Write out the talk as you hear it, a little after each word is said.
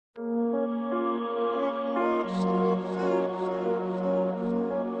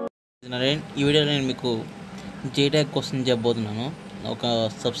నరేన్, ఈ వీడియోలో నేను మీకు JTAG కోసం చెప్పబోతున్నాను. ఒక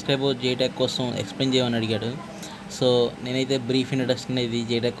సబ్స్క్రైబర్ JTAG కోసం ఎక్స్ప్లెయిన్ చేయమని అడిగాడు. సో నేనైతే బ్రీఫ్ ఇంట్రడక్షన్ అనేది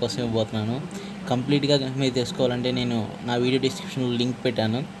JTAG కోసం ఇవ్వబోతున్నాను. కంప్లీట్గా మీరు తెలుసుకోవాలంటే నేను నా వీడియో డిస్క్రిప్షన్లో లింక్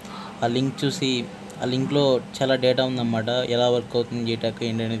పెట్టాను. ఆ లింక్ చూసి ఆ లింక్లో చాలా డేటా ఉందన్నమాట. ఎలా వర్క్ అవుతుంది JTAG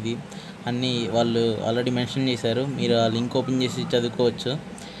ఏంటి అనేది అన్నీ వాళ్ళు ఆల్రెడీ మెన్షన్ చేశారు. మీరు ఆ లింక్ ఓపెన్ చేసి చదువుకోవచ్చు.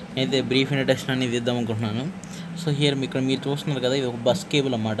 నేనైతే బ్రీఫ్ ఇంట్రడక్షన్ అనేది ఇద్దాం అనుకుంటున్నాను. సో హియర్ ఇక్కడ మీరు చూస్తున్నారు కదా, ఇది ఒక బస్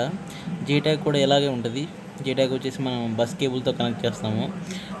కేబుల్ అన్నమాట. JTAG కూడా ఇలాగే ఉంటుంది. JTAG వచ్చేసి మనం బస్ కేబుల్తో కనెక్ట్ చేస్తాము.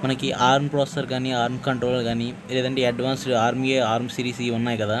 మనకి ఆర్మ్ ప్రాసెసర్ కానీ, ఆర్మ్ కంట్రోలర్ కానీ, లేదంటే అడ్వాన్స్డ్ ఆర్మ్ సిరీస్ ఇవి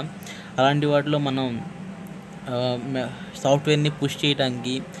ఉన్నాయి కదా, అలాంటి వాటిలో మనం సాఫ్ట్వేర్ని పుష్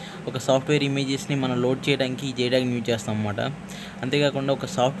చేయడానికి, ఒక సాఫ్ట్వేర్ ఇమేజెస్ని మనం లోడ్ చేయడానికి ఈ JTAGని యూజ్ చేస్తాం అన్నమాట. అంతేకాకుండా ఒక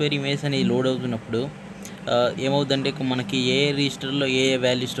సాఫ్ట్వేర్ ఇమేజ్ అనేది లోడ్ అవుతున్నప్పుడు ఏమవుతుందంటే మనకి ఏ రిజిస్టర్లో ఏ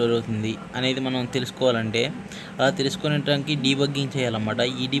వాల్యూ స్టోర్ అవుతుంది అనేది మనం తెలుసుకోవాలంటే అలా తెలుసుకునేటానికి డీబగ్గింగ్ చేయాలన్నమాట.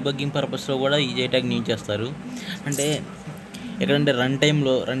 ఈ డీబగ్గింగ్ పర్పస్లో కూడా ఈ JTAGని యూజ్ చేస్తారు. అంటే ఎక్కడంటే రన్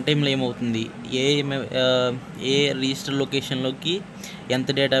టైంలో ఏమవుతుంది, ఏ రిజిస్టర్ లొకేషన్లోకి ఎంత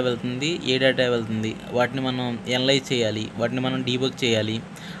డేటా వెళ్తుంది, ఏ డేటా వెళ్తుంది, వాటిని మనం అనలైజ్ చేయాలి, వాటిని మనం డీబగ్ చేయాలి.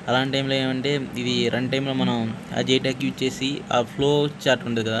 అలాంటి టైంలో ఏమంటే ఇది రన్ టైంలో మనం ఆ JTAG యూజ్ చేసి ఆ ఫ్లో చార్ట్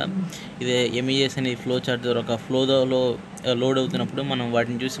ఉంటుంది కదా, ఇదే MES అనేది ఫ్లో చార్ట్ ద్వారా ఒక ఫ్లోలో లోడ్ అవుతున్నప్పుడు మనం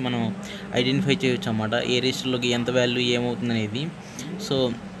వాటిని చూసి మనం ఐడెంటిఫై చేయొచ్చు అన్నమాట. ఏ రిజిస్టర్లోకి ఎంత వాల్యూ ఏమవుతుంది అనేది. సో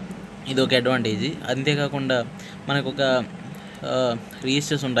ఇది ఒక అడ్వాంటేజ్. అంతేకాకుండా మనకు ఒక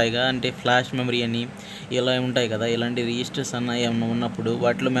రిజిస్టర్స్ ఉంటాయి కదా, అంటే ఫ్లాష్ మెమరీ అని ఇలా ఉంటాయి కదా, ఇలాంటి రిజిస్టర్స్ అన్న ఏమన్నా ఉన్నప్పుడు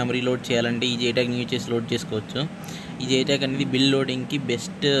వాటిలో మెమరీ లోడ్ చేయాలంటే ఈ JTAGని యూజ్ చేసి లోడ్ చేసుకోవచ్చు. ఈ JTAG అనేది బిల్ లోడింగ్కి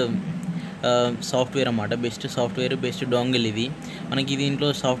బెస్ట్ సాఫ్ట్వేర్ అన్నమాట. బెస్ట్ డోంగిల్ ఇది. మనకి దీంట్లో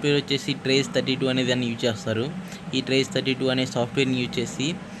సాఫ్ట్వేర్ వచ్చేసి Trace32 అనేది దాన్ని యూజ్ చేస్తారు. ఈ Trace32 అనే సాఫ్ట్వేర్ని యూజ్ చేసి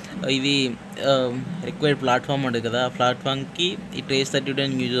ఇది రిక్వైర్డ్ ప్లాట్ఫామ్ ఉంటుంది కదా, ఆ ప్లాట్ఫామ్కి ఈ Trace32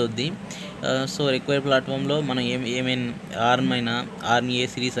 అని యూజ్ అవుద్ది. సో రిక్వైర్డ్ ప్లాట్ఫామ్లో మనం ఏమైనా ఆర్మ్ ఏ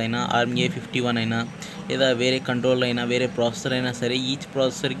సిరీస్ అయినా, ఆర్మ్ A51 అయినా, లేదా వేరే కంట్రోల్ అయినా, వేరే ప్రాసెసర్ అయినా సరే, ఈచ్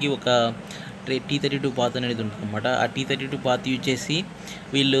ప్రాసెసర్కి ఒక T32 పాత్ అనేది ఉంటుంది అన్నమాట. ఆ T32 పాత్ యూజ్ చేసి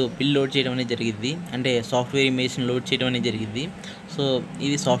వీళ్ళు బిల్ లోడ్ చేయడం అనేది జరిగింది. అంటే సాఫ్ట్వేర్ ఇమేజ్ని లోడ్ చేయడం అనేది జరిగింది. సో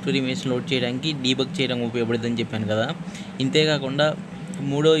ఇది సాఫ్ట్వేర్ ఇమేజ్ని లోడ్ చేయడానికి డీబగ్ చేయడం ఉపయోగపడుతుందని చెప్పాను కదా. ఇంతేకాకుండా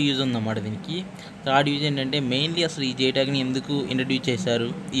మూడో యూజ్ ఉందన్నమాట దీనికి. థర్డ్ యూజ్ ఏంటంటే మెయిన్లీ అసలు ఈ JTAGని ఎందుకు ఇంట్రడ్యూస్ చేశారు,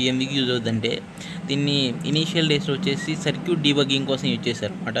 ఇది ఎందుకు యూజ్ అవుతుందంటే దీన్ని ఇనీషియల్ డేస్లో వచ్చేసి సర్క్యూట్ డీబగ్గింగ్ కోసం యూజ్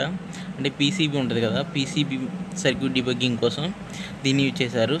చేశారు అనమాట. అంటే PCB ఉంటుంది కదా, PCB సర్క్యూట్ డీబగ్గింగ్ కోసం దీన్ని యూజ్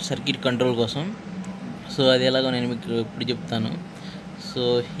చేశారు, సర్క్యూట్ కంట్రోల్ కోసం. సో అది ఎలాగో నేను మీకు ఇప్పుడు చెప్తాను. సో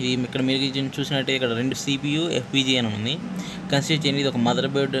ఇది ఇక్కడ మీరు చూసినట్టే ఇక్కడ 2 CPU FPGA అని ఉంది. కన్సిడర్ చేయండి, ఇది ఒక మదర్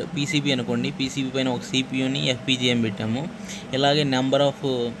బోర్డ్ PCB అనుకోండి. PCB పైన ఒక CPUని FPGA అని పెట్టాము. ఇలాగే నెంబర్ ఆఫ్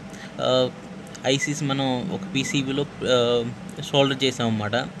ICs మనం ఒక PCBలో షోల్డర్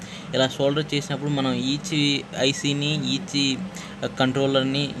చేసామన్నమాట. ఇలా షోల్డర్ చేసినప్పుడు మనం ఈచ్ ICని, ఈచ్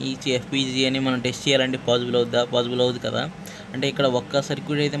కంట్రోలర్ని, ఈచ్ FPGAని మనం టెస్ట్ చేయాలంటే పాసిబుల్ అవుద్ది కదా. అంటే ఇక్కడ ఒక్క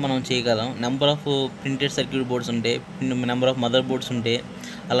సర్క్యూట్ అయితే మనం చేయగలం. Number of printed circuit boards ఉంటే, నెంబర్ ఆఫ్ మదర్ బోర్డ్స్ ఉంటే,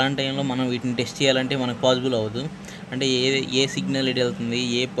 అలాంటి టైంలో మనం వీటిని టెస్ట్ చేయాలంటే మనకు పాసిబుల్ అవ్వదు. అంటే ఏ సిగ్నల్ ఎటు వెళ్తుంది,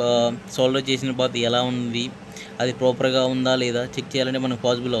 సోల్డర్ చేసిన పాత్ ఎలా ఉంది, అది ప్రాపర్గా ఉందా లేదా చెక్ చేయాలంటే మనకు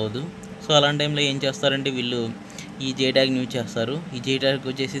పాసిబుల్ అవ్వదు. సో అలాంటి టైంలో ఏం చేస్తారంటే వీళ్ళు ఈ JTAGని యూజ్ చేస్తారు. ఈ JTAG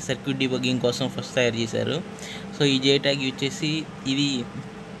వచ్చేసి సర్క్యూట్ డీబగ్గింగ్ కోసం ఫస్ట్ తయారు చేశారు. సో ఈ JTAG యూజ్ చేసి ఇది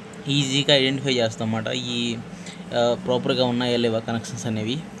ఈజీగా ఐడెంటిఫై చేస్తాం అన్నమాట. ఈ ప్రాపర్గా ఉన్నాయా లేవా కనెక్షన్స్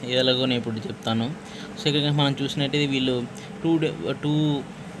అనేవి. ఎలాగో నేను ఇప్పుడు చెప్తాను. సో ఇక్కడ మనం చూసినట్టయితే వీళ్ళు టూ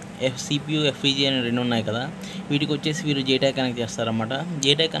CPU FPGA అని 2 ఉన్నాయి కదా, వీటికి వచ్చేసి వీరు JTAG కనెక్ట్ చేస్తారన్నమాట.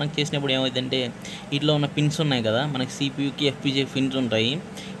 JTAG కనెక్ట్ చేసినప్పుడు ఏమవుతుందంటే వీటిలో ఉన్న పిన్స్ ఉన్నాయి కదా, మనకి CPUకి FPGA పిన్స్ ఉంటాయి.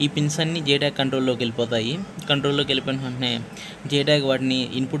 ఈ పిన్స్ అన్నీ JTAG కంట్రోల్లోకి వెళ్ళిపోతాయి. కంట్రోల్లోకి వెళ్ళిపోయిన వెంటనే JTAG వాటిని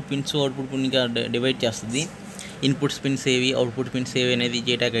ఇన్పుట్ పిన్స్, అవుట్పుట్ పిన్గా డివైడ్ చేస్తుంది. ఇన్పుట్స్ పిన్స్ ఏవి, అవుట్పుట్ పిన్స్ ఏవి అనేది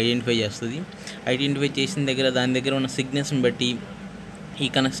JTAG ఐడెంటిఫై చేస్తుంది. ఐడెంటిఫై చేసిన దాని దగ్గర ఉన్న సిగ్నల్స్ని బట్టి ఈ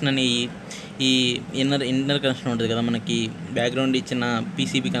కనెక్షన్ అనేవి, ఈ ఇన్నర్ కనెక్షన్ ఉంటుంది కదా, మనకి బ్యాక్గ్రౌండ్ ఇచ్చిన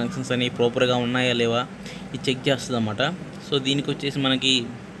PCB కనెక్షన్స్ అనేవి ప్రాపర్గా ఉన్నాయా లేవా ఇది చెక్ చేస్తుంది అన్నమాట. సో దీనికి వచ్చేసి మనకి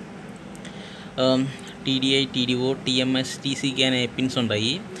TDI, TDO, TMS, TCK అనే పిన్స్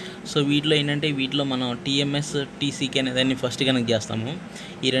ఉంటాయి. సో వీటిలో మనం TMS, TCK అనే దాన్ని ఫస్ట్ కనెక్ట్ చేస్తాము.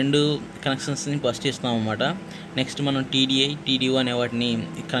 ఈ 2 కనెక్షన్స్ని ఫస్ట్ ఇస్తాము అన్నమాట. నెక్స్ట్ మనం TDI, TDO అనే వాటిని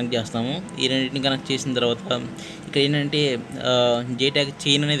కనెక్ట్ చేస్తాము. ఈ రెండింటిని కనెక్ట్ చేసిన తర్వాత ఇక్కడ ఏంటంటే JTAG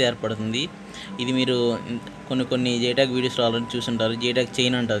చైన్ అనేది ఏర్పడుతుంది. ఇది మీరు కొన్ని JTAG వీడియోస్లో ఆల్రెడీ చూసుంటారు. JTAG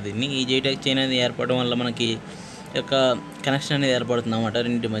చైన్ అంటారు దీన్ని. ఈ JTAG చైన్ అనేది ఏర్పడడం వల్ల మనకి యొక్క కనెక్షన్ అనేది ఏర్పడుతుంది అన్నమాట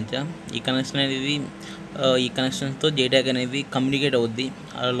రెండింటి మధ్య. ఈ కనెక్షన్స్తో JTAG అనేది కమ్యూనికేట్ అవుద్ది.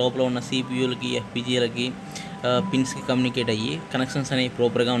 లోపల ఉన్న CPUలకి, FPGAలకి, పిన్స్కి కమ్యూనికేట్ అయ్యి కనెక్షన్స్ అనేవి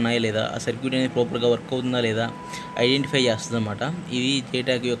ప్రాపర్గా ఉన్నాయా లేదా, ఆ సర్క్యూట్ అనేది ప్రాపర్గా వర్క్ అవుతుందా లేదా ఐడెంటిఫై చేస్తుంది అన్నమాట. ఇది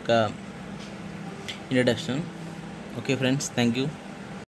JTAG యొక్క introduction. Okay friends, thank you.